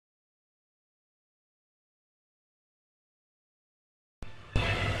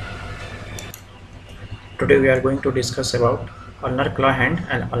Today we are going to discuss about ulnar claw hand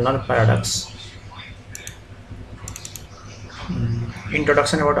and ulnar paradox.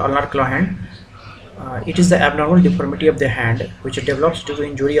 Introduction about ulnar claw hand. It is the abnormal deformity of the hand which develops due to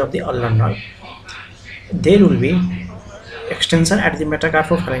injury of the ulnar nerve. There will be extension at the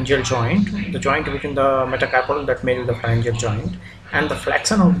metacarpophalgeal joint, the joint between the metacarpal that made the phalangeal joint, and the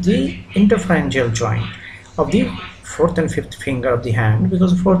flexion of the interphalangeal joint of the fourth and fifth finger of the hand,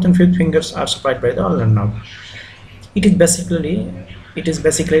 because the fourth and fifth fingers are supplied by the ulnar nerve. It is basically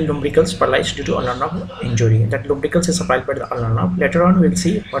lumbricals paralyzed due to ulnar nerve injury. That lumbricals is supplied by the ulnar nerve. Later on, we'll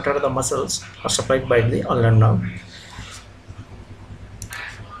see what are the muscles are supplied by the ulnar nerve.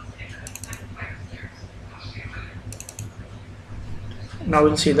 Now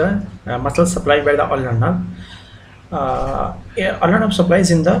we'll see the muscles supplied by the ulnar nerve. Ulnar nerve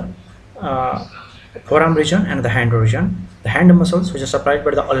supplies in the forearm region and the hand region. The hand muscles which are supplied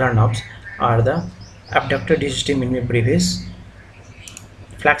by the ulnar nerves are the abductor digiti minimi brevis,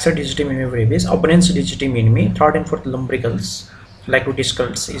 flexor digiti minimi brevis, opponens digiti minimi, third and fourth lumbricals. Like we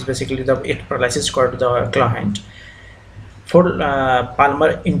discussed, is basically the paralysis called the claw hand. For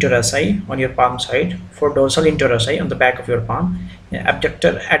palmar interossei on your palm side, for dorsal interossei on the back of your palm,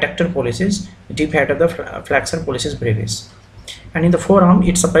 adductor pollicis, deep head of the flexor pollicis brevis. And in the forearm,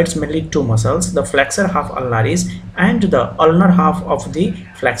 it supplies mainly two muscles: the flexor half ulnaris and the ulnar half of the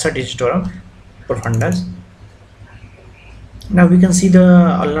flexor digitorum profundus. Now we can see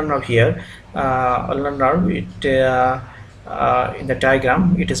the ulnar nerve here. Ulnar nerve, in the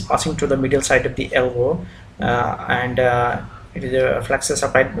diagram, it is passing to the middle side of the elbow, and it is a flexor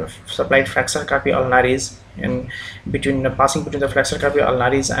supplied flexor carpi ulnaris, and passing between the flexor carpi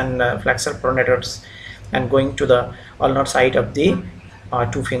ulnaris and flexor pronators, and going to the ulnar side of the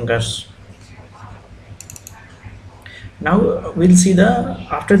two fingers. Now we'll see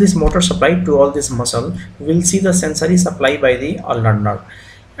after this motor supply to all this muscle, we'll see the sensory supply by the ulnar nerve.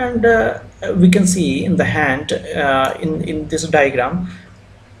 And we can see in the hand, in this diagram,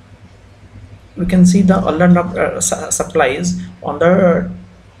 we can see the ulnar nerve supplies on the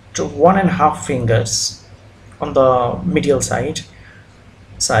 1.5 fingers on the medial side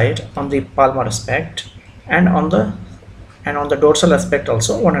on the palmar aspect, and on the dorsal aspect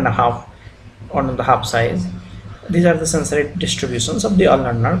also 1.5 on the half size. These are the sensory distributions of the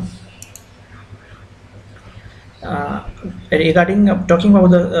ulnar nerve. Regarding talking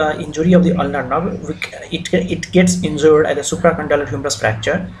about the injury of the ulnar nerve, it gets injured at the supracondylar humerus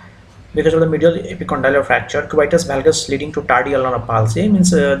fracture because of the medial epicondylar fracture, cubitus valgus leading to tardy ulnar palsy.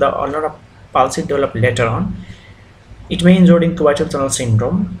 Means the ulnar palsy developed later on. It may injure in cubital tunnel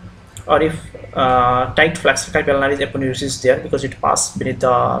syndrome, or if tight flexor carpi ulnaris aponeurosis is there, because it passed beneath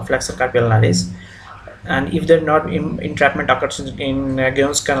the flexor carpi ulnaris, and if there not entrapment occurs in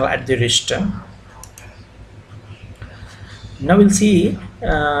Guyon's canal at the wrist. Now we'll see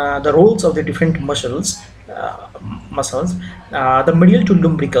the roles of the different muscles. The medial two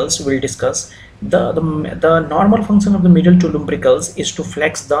lumbricals we'll discuss. The normal function of the medial two lumbricals is to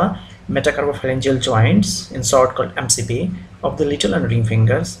flex the metacarpophalgeal joints, in short called MCP, of the little and ring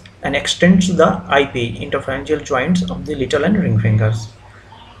fingers, and extends the IP, interphalangeal joints, of the little and ring fingers.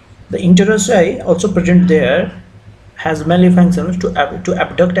 The interossei also present there has mainly functions to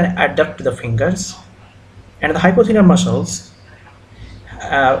abduct and adduct the fingers, and the hypothenar muscles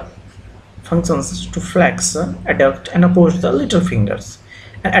functions to flex, adduct, and oppose the little fingers.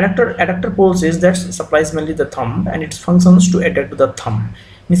 And adductor pollicis that supplies mainly the thumb, and its functions to adduct the thumb.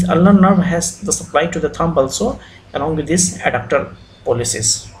 Means ulnar nerve has the supply to the thumb also, along with this adductor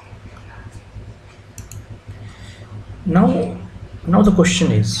pollicis. Now the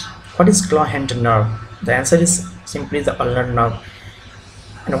question is, what is claw hand nerve? The answer is simply the ulnar nerve.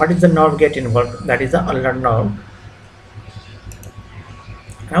 And what is the nerve get involved? That is the ulnar nerve.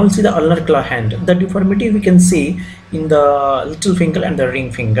 Now we'll see the ulnar claw hand. The deformity we can see in the little finger and the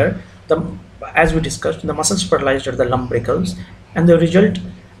ring finger. As we discussed, the muscles paralyzed at the lumbricals, and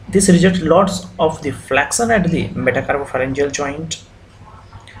this result loss of the flexion at the metacarpophalgeal joint,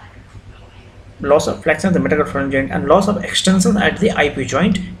 loss of flexion at the metacarpophalgeal joint, and loss of extension at the IP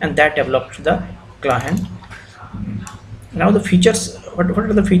joint, and that developed the claw hand. Now the features. What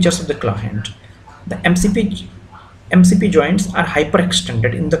are the features of the claw hand? The MCP joints are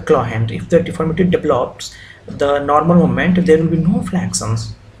hyperextended in the claw hand. If the deformity develops the normal movement, there will be no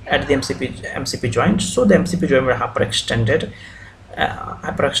flexions at the MCP joint. So the MCP joint are hyperextended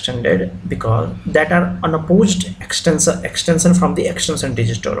because that are unopposed extension from the extension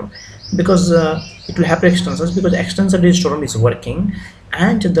digitorum, because it will have extensions because the extensor digitorum is working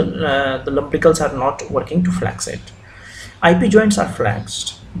and the lumbricals are not working to flex it. IP joints are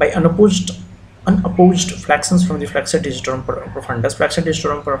flexed by unopposed unopposed flexions from the flexor digitorum profundus. Flexor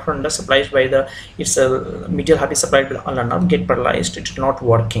digitorum profundus supplied by the its medial half is supplied by the ulnar nerve get paralyzed. It is not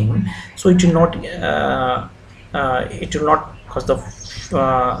working, so it will not cause the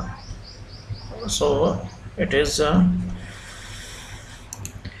so it is now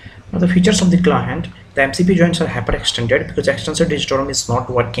the features of the claw hand. The MCP joints are hyperextended because extensor digitorum is not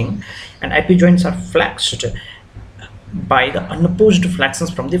working, and IP joints are flexed by the unopposed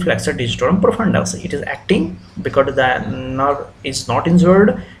flexions from the flexor digitorum profundus. It is acting because the nerve is not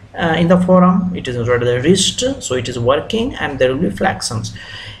injured in the forearm, it is injured the wrist, so it is working and there will be flexions.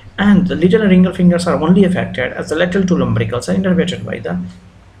 And the little and ringle fingers are only affected as the lateral two lumbricals are innervated by the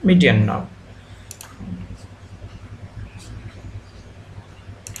median nerve.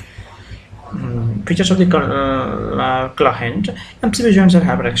 Features of the claw hand. MCP joints are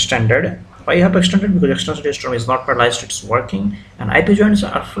hyperextended. Why hyperextended? Because extensor digitorum is not paralyzed, it's working. And IP joints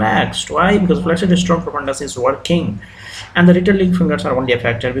are flexed. Why? Because flexor digitorum profundus is working. And the little ring fingers are only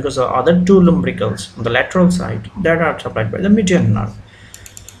affected because the other two lumbricals on the lateral side that are supplied by the median nerve.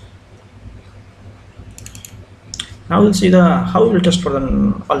 Now we'll see how we will test for the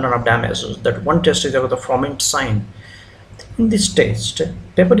ulnar nerve damage. That one test is about the foment sign. In this test,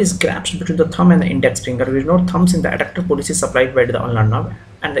 paper is grasped between the thumb and the index finger. We know thumbs in the adductor pollicis is supplied by the ulnar nerve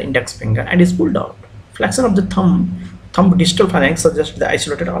and the index finger and is pulled out. Flexion of the thumb distal phalanx suggests the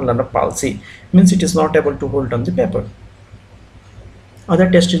isolated ulnar nerve palsy, means it is not able to hold on the paper. Other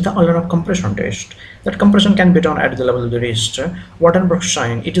test is the ulnar nerve compression test. That compression can be done at the level of the wrist. Wartenberg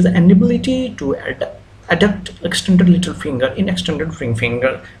sign. It is the inability to adduct extended little finger in extended ring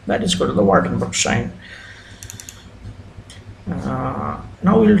finger. That is called the Wartenberg sign.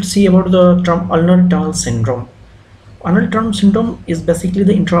 Now we'll see about the term ulnar tunnel syndrome. Ulnar tunnel syndrome is basically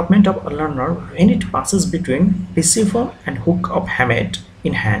the entrapment of ulnar nerve when it passes between pisiform and hook of hamate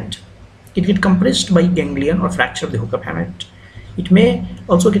in hand. It gets compressed by ganglion or fracture of the hook of hamate. It may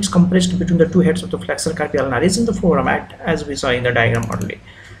also get compressed between the two heads of the flexor carpi ulnaris in the forearm, as we saw in the diagram earlier.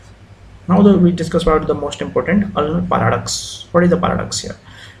 Now we discuss about the most important ulnar paradox. What is the paradox here?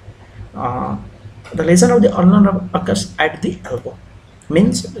 The lesion of the ulnar nerve occurs at the elbow,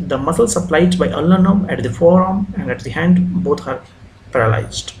 means the muscle supplied by ulnar nerve at the forearm and at the hand both are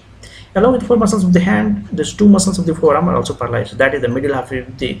paralyzed. Along with four muscles of the hand, these two muscles of the forearm are also paralyzed. That is the middle half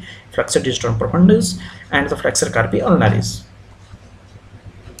of the flexor digitorum profundus and the flexor carpi ulnaris.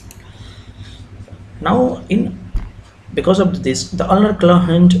 Now, because of this, the ulnar claw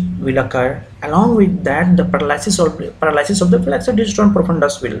hand will occur. Along with that, the paralysis of the flexor digitorum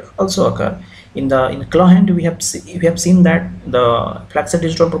profundus will also occur. In claw hand, we have seen that the flexor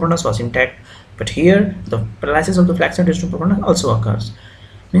digitorum profundus was intact, but here the paralysis of the flexor digitorum profundus also occurs.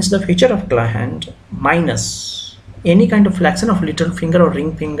 Means the feature of claw hand minus any kind of flexion of little finger or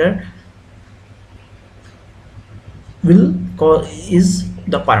ring finger is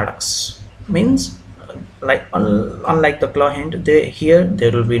the paradox. Means unlike the claw hand, here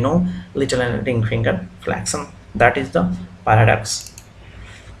there will be no little and ring finger flexion. That is the paradox.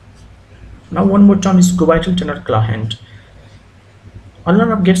 Now one more term is cubital tunnel claw hand. Ulnar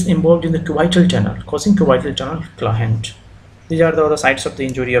nerve gets involved in the cubital tunnel, causing cubital tunnel claw hand. These are the other sites of the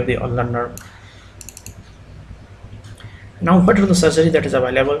injury of the ulnar nerve. Now what are the surgery that is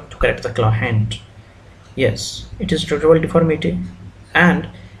available to correct the claw hand? Yes, it is treatable deformity, and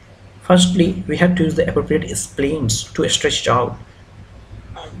firstly we have to use the appropriate splines to stretch it out.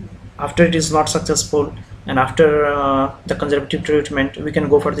 After it is not successful, and after the conservative treatment, we can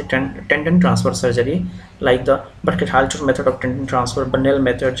go for the tendon transfer surgery, like the Burkett-Halter method of tendon transfer, Bunnell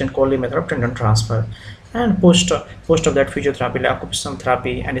method, and Coley method of tendon transfer. And post of that, physiotherapy, occupational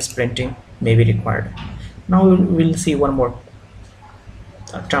therapy, and splinting may be required. Now we'll see one more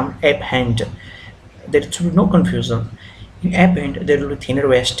term, ape hand. There should be no confusion. In ape hand, there will be thinner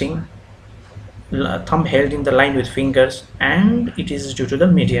wasting, thumb held in the line with fingers, and it is due to the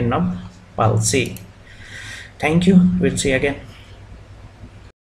median nerve palsy. Thank you. We'll see again.